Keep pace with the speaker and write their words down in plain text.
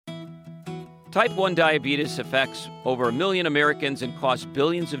Type 1 diabetes affects over 1 million Americans and costs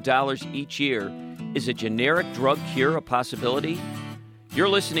billions of dollars each year. Is a generic drug cure a possibility? You're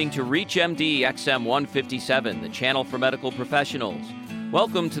listening to ReachMD XM 157, the channel for medical professionals.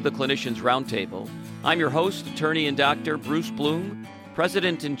 Welcome to the Clinicians Roundtable. I'm your host, attorney and doctor Bruce Bloom,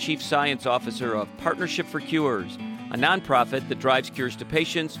 President and Chief Science Officer of Partnership for Cures, a nonprofit that drives cures to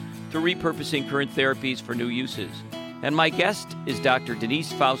patients through repurposing current therapies for new uses. And my guest is Dr.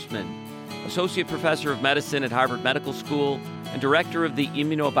 Denise Faustman, Associate Professor of Medicine at Harvard Medical School and Director of the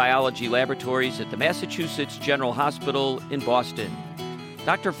Immunobiology Laboratories at the Massachusetts General Hospital in Boston.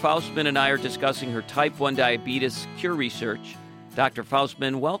 Dr. Faustman and I are discussing her type 1 diabetes cure research. Dr.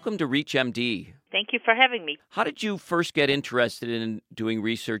 Faustman, welcome to ReachMD. Thank you for having me. How did you first get interested in doing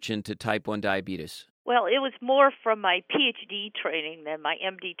research into type 1 diabetes? Well, it was more from my PhD training than my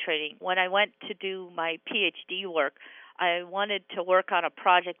MD training. When I went to do my PhD work, I wanted to work on a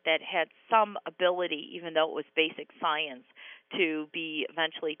project that had some ability, even though it was basic science, to be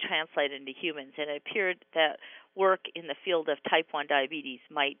eventually translated into humans. And it appeared that work in the field of type 1 diabetes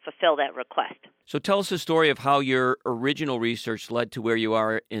might fulfill that request. So tell us the story of how your original research led to where you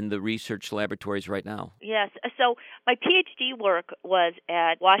are in the research laboratories right now. Yes. So my PhD work was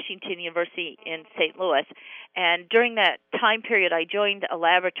at Washington University in St. Louis. And during that time period, I joined a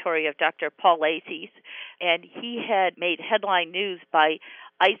laboratory of Dr. Paul Laces, and he had made headline news by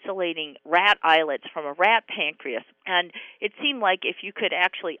isolating rat islets from a rat pancreas. And it seemed like if you could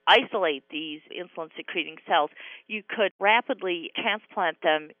actually isolate these insulin-secreting cells, you could rapidly transplant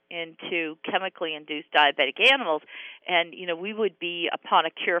them into chemically induced diabetic animals, and we would be upon a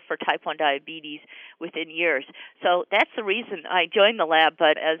cure for type 1 diabetes within years. So that's the reason I joined the lab,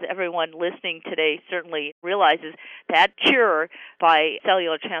 but as everyone listening today certainly realizes, that cure by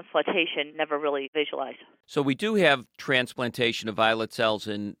cellular transplantation never really visualized. So we do have transplantation of islet cells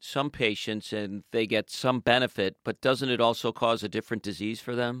in some patients, and they get some benefit, but doesn't it also cause a different disease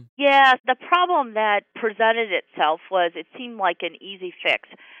for them? Yeah, the problem that presented itself was it seemed like an easy fix.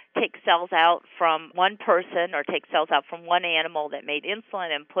 Take cells out from one person or take cells out from one animal that made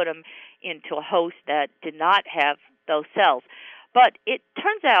insulin and put them into a host that did not have those cells. But it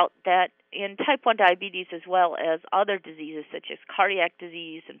turns out that in type 1 diabetes, as well as other diseases such as cardiac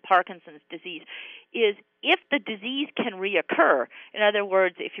disease and Parkinson's disease, is if the disease can reoccur, in other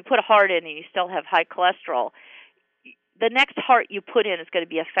words, if you put a heart in and you still have high cholesterol, the next heart you put in is going to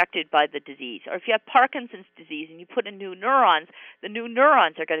be affected by the disease. Or if you have Parkinson's disease and you put in new neurons, the new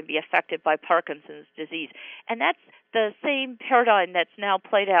neurons are going to be affected by Parkinson's disease. And that's the same paradigm that's now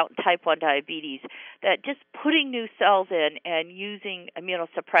played out in type 1 diabetes, that just putting new cells in and using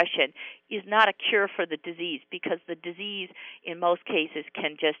immunosuppression is not a cure for the disease, because the disease in most cases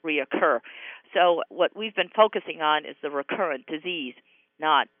can just reoccur. So what we've been focusing on is the recurrent disease,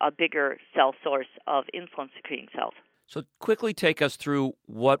 not a bigger cell source of insulin-secreting cells. So quickly take us through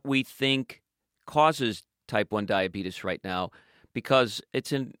what we think causes type 1 diabetes right now, because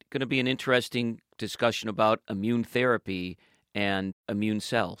it's going to be an interesting discussion about immune therapy and immune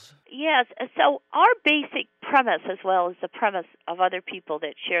cells. Yes. So our basic premise, as well as the premise of other people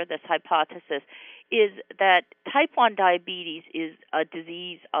that share this hypothesis, is that type 1 diabetes is a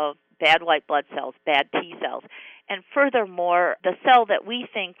disease of bad white blood cells, bad T cells. And furthermore, the cell that we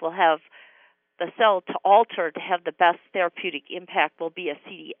think will have the cell to alter to have the best therapeutic impact will be a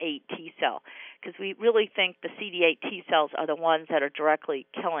CD8 T cell, because we really think the CD8 T cells are the ones that are directly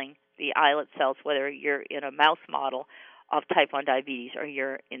killing the islet cells, whether you're in a mouse model of type 1 diabetes or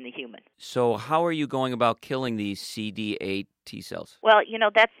you're in the human. So how are you going about killing these CD8 T cells? Well,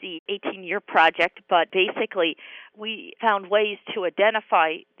 that's the 18-year project, but basically we found ways to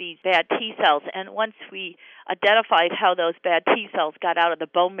identify these bad T cells, and once we identified how those bad T cells got out of the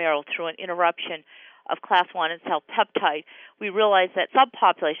bone marrow through an interruption of class 1 and cell peptide, we realized that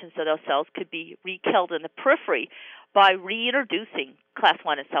subpopulations of those cells could be re-killed in the periphery by reintroducing class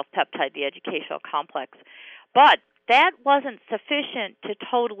 1 and cell peptide, the educational complex. But that wasn't sufficient to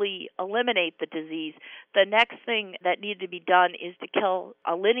totally eliminate the disease. The next thing that needed to be done is to kill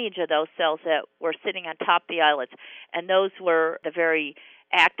a lineage of those cells that were sitting on top of the islets, and those were the very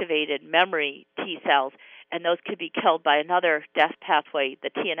activated memory T cells, and those could be killed by another death pathway, the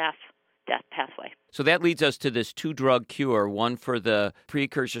TNF death pathway. So that leads us to this two-drug cure, one for the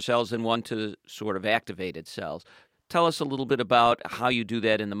precursor cells and one to the sort of activated cells. Tell us a little bit about how you do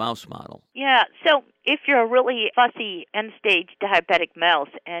that in the mouse model. Yeah, so if you're a really fussy end-stage diabetic mouse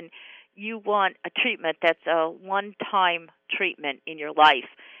and you want a treatment that's a one-time treatment in your life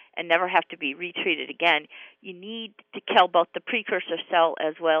and never have to be retreated again, you need to kill both the precursor cell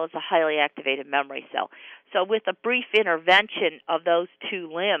as well as a highly activated memory cell. So with a brief intervention of those two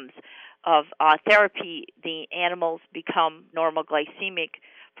limbs, of therapy, the animals become normal glycemic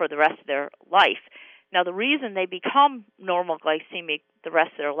for the rest of their life. Now, the reason they become normal glycemic the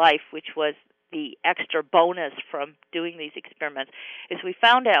rest of their life, which was the extra bonus from doing these experiments, is we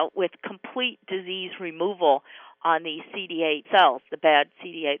found out with complete disease removal on these CD8 cells, the bad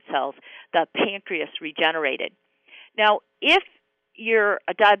CD8 cells, the pancreas regenerated. Now, if you're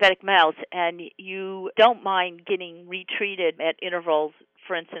a diabetic mouse and you don't mind getting retreated at intervals,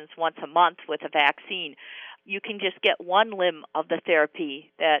 for instance, once a month with a vaccine, you can just get one limb of the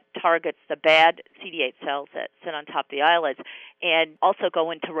therapy that targets the bad CD8 cells that sit on top of the eyelids and also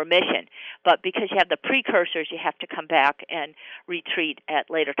go into remission. But because you have the precursors, you have to come back and retreat at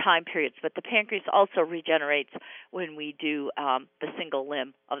later time periods. But the pancreas also regenerates when we do the single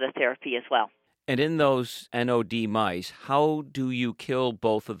limb of the therapy as well. And in those NOD mice, how do you kill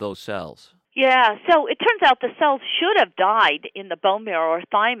both of those cells? Yeah, so it turns out the cells should have died in the bone marrow or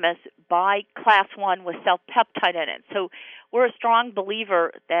thymus by class 1 with self-peptide in it. So we're a strong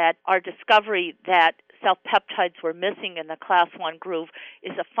believer that our discovery that self-peptides were missing in the class 1 groove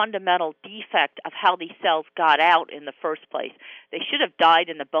is a fundamental defect of how these cells got out in the first place. They should have died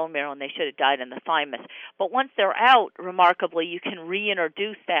in the bone marrow and they should have died in the thymus. But once they're out, remarkably, you can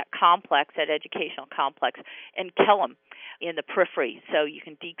reintroduce that complex, that educational complex, and kill them in the periphery, so you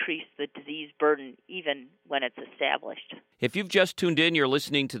can decrease the disease burden even when it's established. If you've just tuned in, you're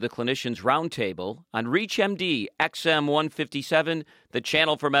listening to the Clinicians Roundtable on ReachMD XM 157, the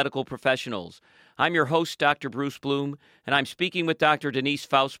channel for medical professionals. I'm your host, Dr. Bruce Bloom, and I'm speaking with Dr. Denise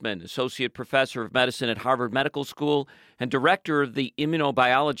Faustman, Associate Professor of Medicine at Harvard Medical School and Director of the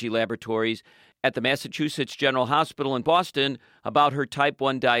Immunobiology Laboratories at the Massachusetts General Hospital in Boston, about her type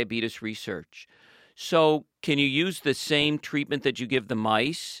 1 diabetes research. So, can you use the same treatment that you give the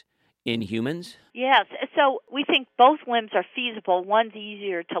mice in humans? Yes. So we think both limbs are feasible. One's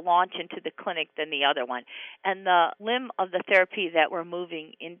easier to launch into the clinic than the other one. And the limb of the therapy that we're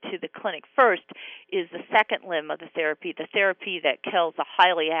moving into the clinic first is the second limb of the therapy that kills the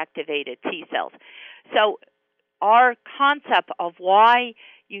highly activated T cells. So our concept of why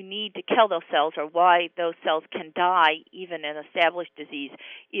you need to kill those cells, or why those cells can die even in established disease,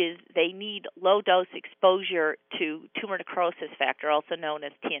 is they need low-dose exposure to tumor necrosis factor, also known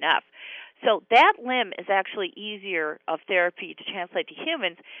as TNF. So that limb is actually easier of therapy to translate to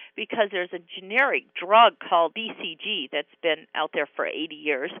humans because there's a generic drug called BCG that's been out there for 80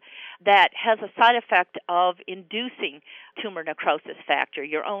 years that has a side effect of inducing tumor necrosis factor,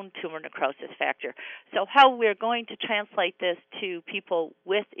 your own tumor necrosis factor. So how we're going to translate this to people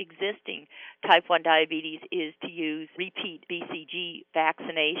with existing type 1 diabetes is to use repeat BCG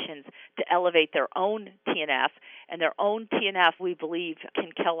vaccinations to elevate their own TNF, and their own TNF, we believe, can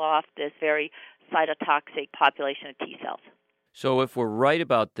kill off this very cytotoxic population of T cells. So if we're right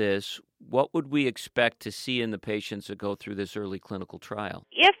about this, what would we expect to see in the patients that go through this early clinical trial?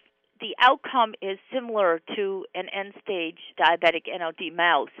 If the outcome is similar to an end-stage diabetic NOD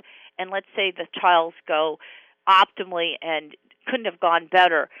mouse, and let's say the trials go optimally and couldn't have gone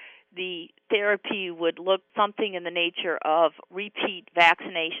better, the therapy would look something in the nature of repeat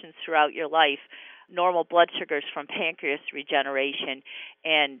vaccinations throughout your life, normal blood sugars from pancreas regeneration,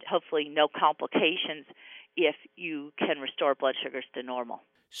 and hopefully no complications if you can restore blood sugars to normal.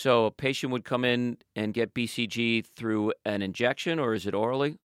 So a patient would come in and get BCG through an injection, or is it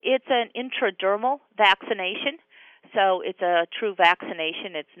orally? It's an intradermal vaccination, so it's a true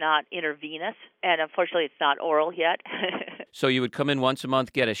vaccination. It's not intravenous, and unfortunately it's not oral yet. So you would come in once a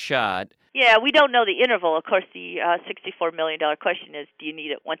month, get a shot. Yeah, we don't know the interval. Of course, the $64 million question is, do you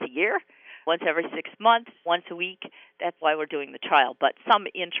need it once a year, once every 6 months, once a week? That's why we're doing the trial, but some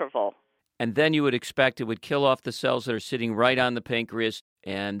interval. And then you would expect it would kill off the cells that are sitting right on the pancreas,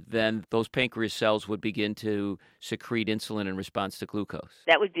 and then those pancreas cells would begin to secrete insulin in response to glucose.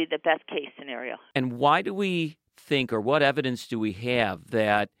 That would be the best case scenario. And why do we think, or what evidence do we have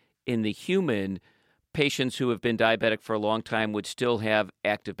that in the human, patients who have been diabetic for a long time would still have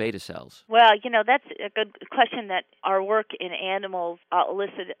active beta cells? Well, that's a good question. That our work in animals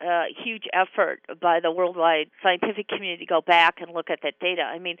elicited a huge effort by the worldwide scientific community to go back and look at that data.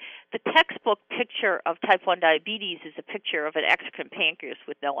 I mean, the textbook picture of type 1 diabetes is a picture of an exocrine pancreas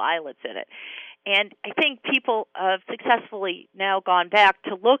with no islets in it. And I think people have successfully now gone back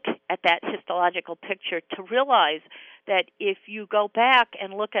to look at that histological picture to realize that if you go back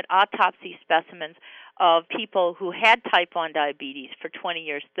and look at autopsy specimens of people who had type 1 diabetes for 20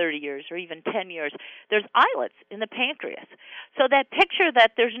 years, 30 years, or even 10 years, there's islets in the pancreas. So that picture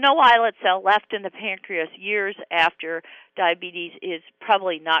that there's no islet cell left in the pancreas years after diabetes is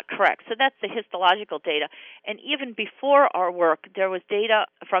probably not correct. So that's the histological data. And even before our work, there was data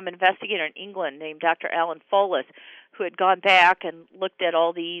from an investigator in England named Dr. Alan Folis, who had gone back and looked at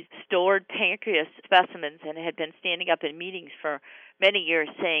all these stored pancreas specimens and had been standing up in meetings for many years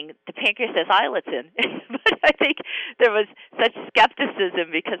saying the pancreas has islets in. But I think there was such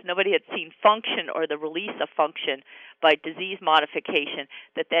skepticism because nobody had seen function or the release of function by disease modification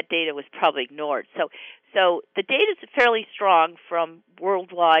that data was probably ignored. So the data is fairly strong from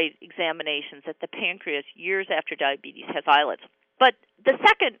worldwide examinations that the pancreas, years after diabetes, has islets. But the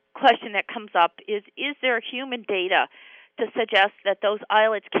second question that comes up is there human data to suggest that those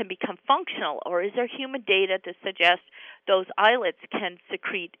islets can become functional, or is there human data to suggest those islets can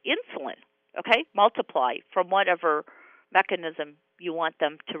secrete insulin, multiply from whatever mechanism you want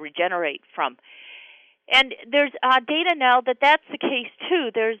them to regenerate from? And there's data now that that's the case,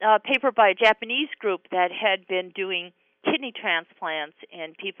 too. There's a paper by a Japanese group that had been doing kidney transplants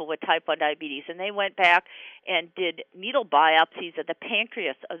in people with type 1 diabetes, and they went back and did needle biopsies of the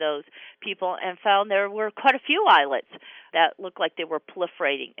pancreas of those people and found there were quite a few islets that looked like they were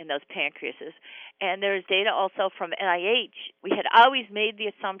proliferating in those pancreases. And there's data also from NIH. We had always made the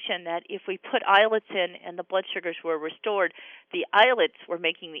assumption that if we put islets in and the blood sugars were restored, the islets were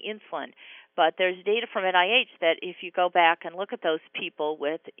making the insulin. But there's data from NIH that if you go back and look at those people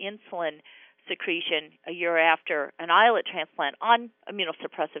with insulin secretion a year after an islet transplant on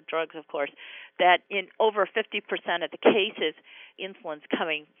immunosuppressive drugs, of course, that in over 50% of the cases, insulin's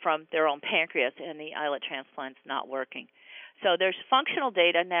coming from their own pancreas and the islet transplant's not working. So there's functional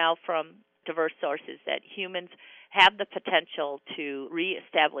data now from diverse sources that humans have the potential to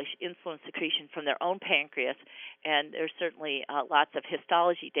reestablish insulin secretion from their own pancreas, and there's certainly lots of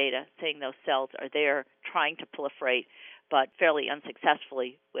histology data saying those cells are there trying to proliferate, but fairly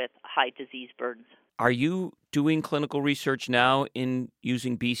unsuccessfully with high disease burdens. Are you doing clinical research now in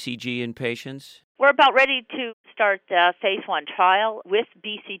using BCG in patients? We're about ready to start the phase 1 trial with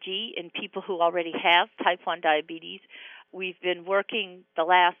BCG in people who already have type 1 diabetes. We've been working the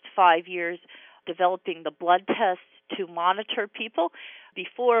last 5 years developing the blood tests to monitor people.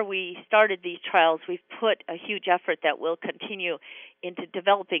 Before we started these trials, we've put a huge effort that will continue into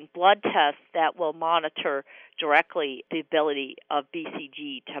developing blood tests that will monitor directly the ability of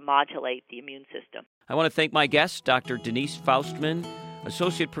BCG to modulate the immune system. I want to thank my guest, Dr. Denise Faustman,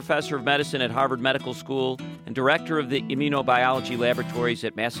 Associate Professor of Medicine at Harvard Medical School and Director of the Immunobiology Laboratories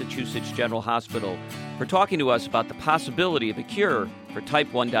at Massachusetts General Hospital, for talking to us about the possibility of a cure for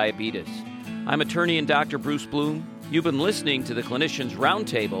type 1 diabetes. I'm attorney and Dr. Bruce Bloom. You've been listening to the Clinicians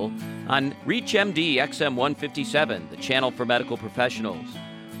Roundtable on ReachMD XM 157, the channel for medical professionals.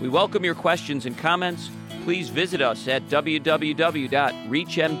 We welcome your questions and comments. Please visit us at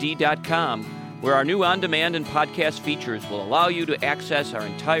www.reachmd.com, where our new on-demand and podcast features will allow you to access our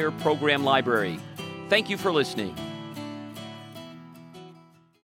entire program library. Thank you for listening.